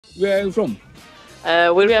Where are you from?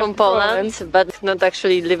 We're from Poland, but not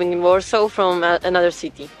actually living in Warsaw, from another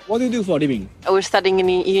city. What do you do for a living? We're studying in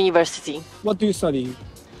university. What do you study?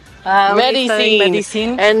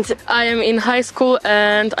 Medicine. And I am in high school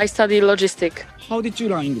and I study logistics. How did you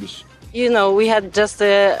learn English? You know, we had just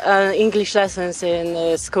English lessons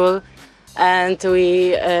in school, and we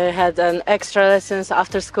had an extra lessons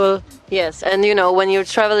after school. yes, and you know, when you're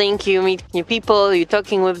traveling, you meet new people, you're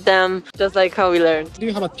talking with them, just like how we learned. Do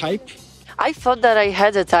you have a type? I thought that I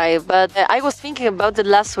had a type, but I was thinking about it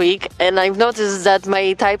last week, and I've noticed that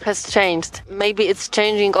my type has changed. Maybe it's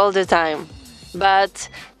changing all the time. But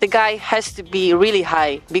the guy has to be really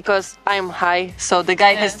high, because I'm high, so the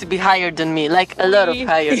guy has to be higher than me, like a lot of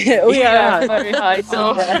higher. We are very high,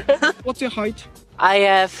 so What's your height? I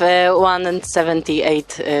have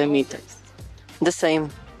 178 meters. The same.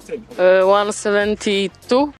 172.